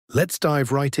Let's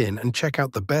dive right in and check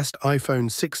out the best iPhone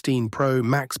 16 Pro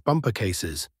Max bumper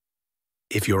cases.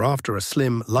 If you're after a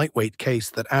slim, lightweight case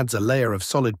that adds a layer of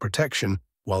solid protection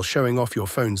while showing off your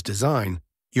phone's design,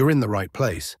 you're in the right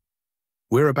place.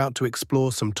 We're about to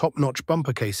explore some top-notch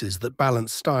bumper cases that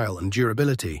balance style and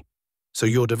durability, so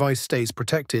your device stays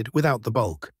protected without the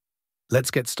bulk.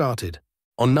 Let's get started.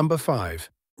 On number 5,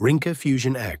 Rinke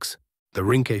Fusion X. The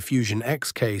Rinke Fusion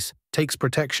X case takes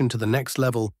protection to the next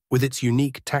level with its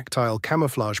unique tactile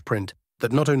camouflage print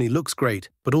that not only looks great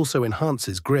but also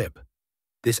enhances grip.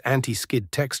 This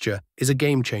anti-skid texture is a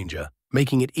game-changer,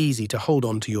 making it easy to hold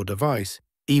on to your device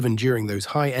even during those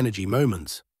high-energy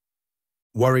moments.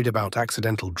 Worried about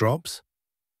accidental drops?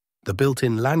 The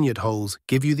built-in lanyard holes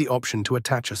give you the option to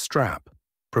attach a strap,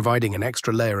 providing an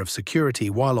extra layer of security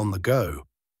while on the go.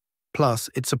 Plus,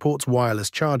 it supports wireless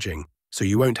charging, so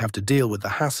you won't have to deal with the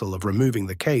hassle of removing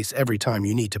the case every time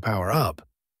you need to power up.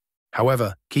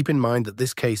 However, keep in mind that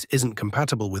this case isn't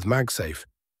compatible with MagSafe,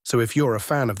 so if you're a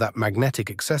fan of that magnetic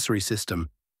accessory system,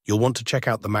 you'll want to check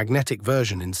out the magnetic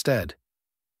version instead.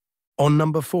 On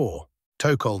number 4,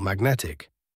 Tokol Magnetic.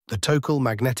 The Tokol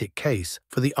Magnetic case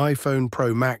for the iPhone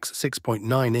Pro Max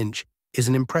 6.9-inch is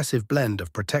an impressive blend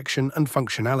of protection and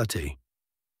functionality.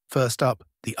 First up,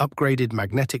 the upgraded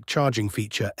magnetic charging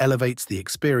feature elevates the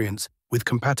experience with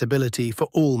compatibility for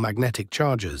all magnetic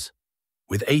chargers.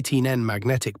 With 18N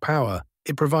magnetic power,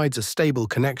 it provides a stable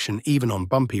connection even on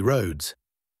bumpy roads,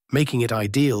 making it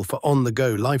ideal for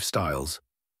on-the-go lifestyles.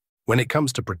 When it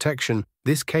comes to protection,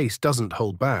 this case doesn't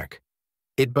hold back.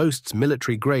 It boasts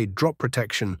military-grade drop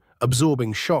protection,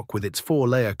 absorbing shock with its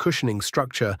 4-layer cushioning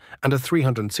structure and a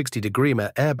 360-degree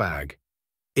airbag.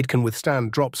 It can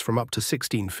withstand drops from up to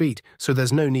 16 feet, so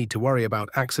there's no need to worry about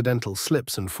accidental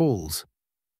slips and falls.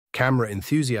 Camera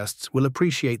enthusiasts will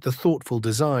appreciate the thoughtful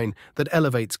design that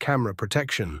elevates camera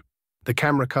protection. The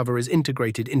camera cover is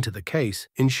integrated into the case,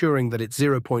 ensuring that it's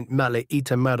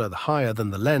 0.mm higher than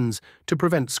the lens to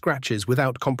prevent scratches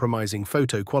without compromising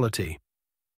photo quality.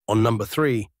 On number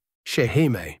 3,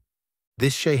 Xiaomi.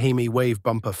 This Xiaomi Wave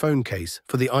bumper phone case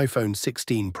for the iPhone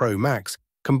 16 Pro Max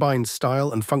combines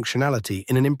style and functionality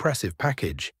in an impressive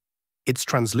package. Its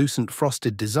translucent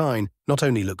frosted design not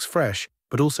only looks fresh,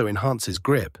 but also enhances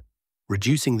grip,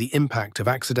 reducing the impact of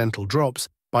accidental drops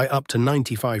by up to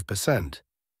 95%.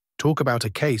 Talk about a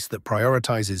case that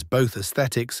prioritizes both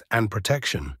aesthetics and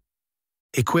protection.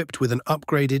 Equipped with an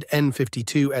upgraded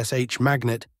N52SH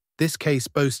magnet, this case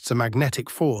boasts a magnetic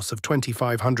force of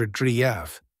 2500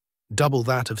 GeV, double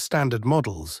that of standard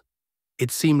models. It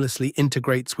seamlessly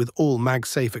integrates with all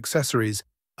MagSafe accessories,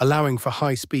 allowing for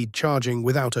high-speed charging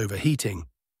without overheating,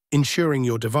 ensuring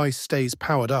your device stays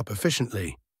powered up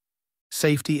efficiently.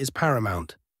 Safety is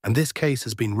paramount, and this case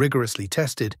has been rigorously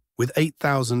tested with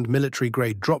 8,000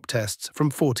 military-grade drop tests from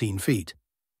 14 feet,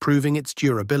 proving its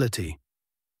durability.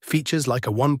 Features like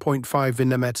a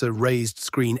 1.5mm raised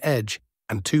screen edge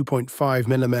and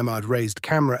 2.5mm raised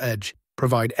camera edge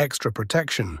provide extra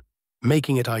protection,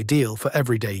 making it ideal for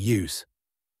everyday use.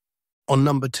 On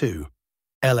number 2,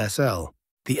 LSL.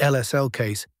 The LSL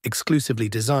case, exclusively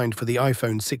designed for the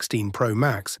iPhone 16 Pro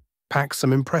Max, packs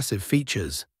some impressive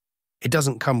features. It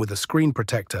doesn't come with a screen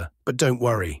protector, but don't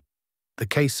worry. The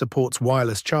case supports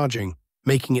wireless charging,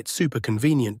 making it super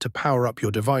convenient to power up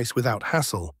your device without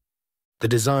hassle. The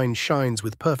design shines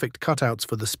with perfect cutouts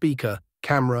for the speaker,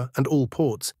 camera, and all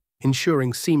ports,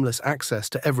 ensuring seamless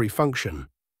access to every function.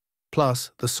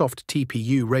 Plus, the soft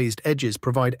TPU raised edges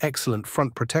provide excellent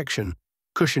front protection,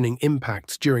 cushioning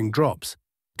impacts during drops.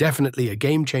 Definitely a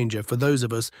game-changer for those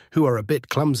of us who are a bit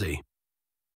clumsy.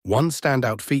 One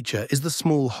standout feature is the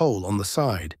small hole on the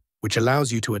side, which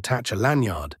allows you to attach a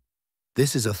lanyard.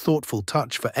 This is a thoughtful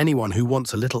touch for anyone who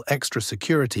wants a little extra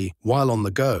security while on the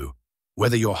go,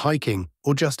 whether you're hiking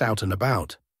or just out and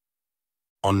about.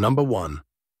 On number 1,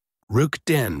 Rook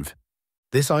Denv.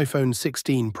 This iPhone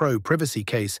 16 Pro privacy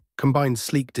case combines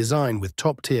sleek design with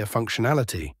top-tier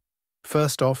functionality.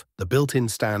 First off, the built-in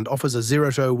stand offers a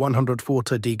 0 to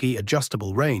 140 dg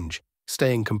adjustable range,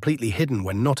 staying completely hidden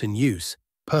when not in use,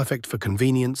 perfect for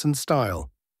convenience and style.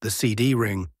 The CD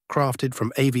ring, crafted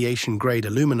from aviation-grade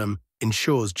aluminum,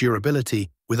 ensures durability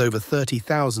with over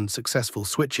 30,000 successful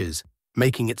switches,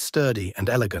 making it sturdy and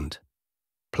elegant.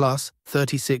 Plus,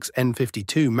 36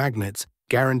 N52 magnets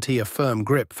guarantee a firm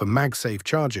grip for MagSafe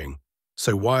charging,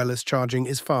 so wireless charging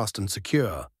is fast and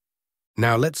secure.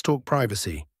 Now let's talk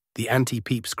privacy. The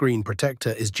anti-peep screen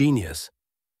protector is genius.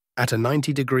 At a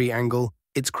 90-degree angle,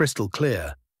 it's crystal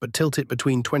clear, but tilt it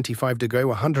between 25 to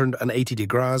 180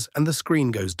 degrees and the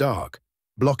screen goes dark,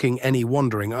 blocking any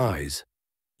wandering eyes.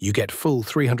 You get full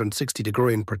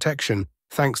 360-degree protection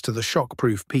thanks to the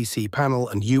shockproof PC panel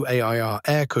and UAIR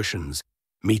air cushions,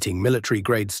 meeting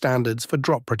military-grade standards for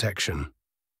drop protection.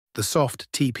 The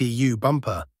soft TPU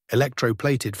bumper,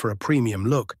 electroplated for a premium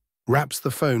look, wraps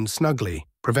the phone snugly,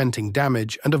 preventing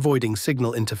damage and avoiding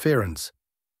signal interference.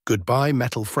 Goodbye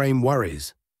metal frame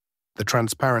worries. The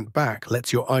transparent back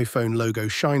lets your iPhone logo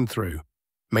shine through,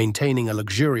 maintaining a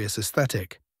luxurious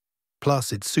aesthetic.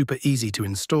 Plus, it's super easy to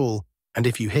install, and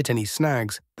if you hit any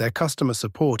snags, their customer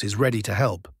support is ready to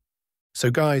help. So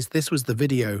guys, this was the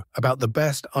video about the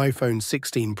best iPhone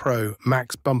 16 Pro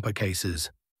Max bumper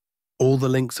cases. All the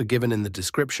links are given in the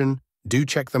description. Do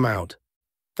check them out.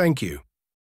 Thank you.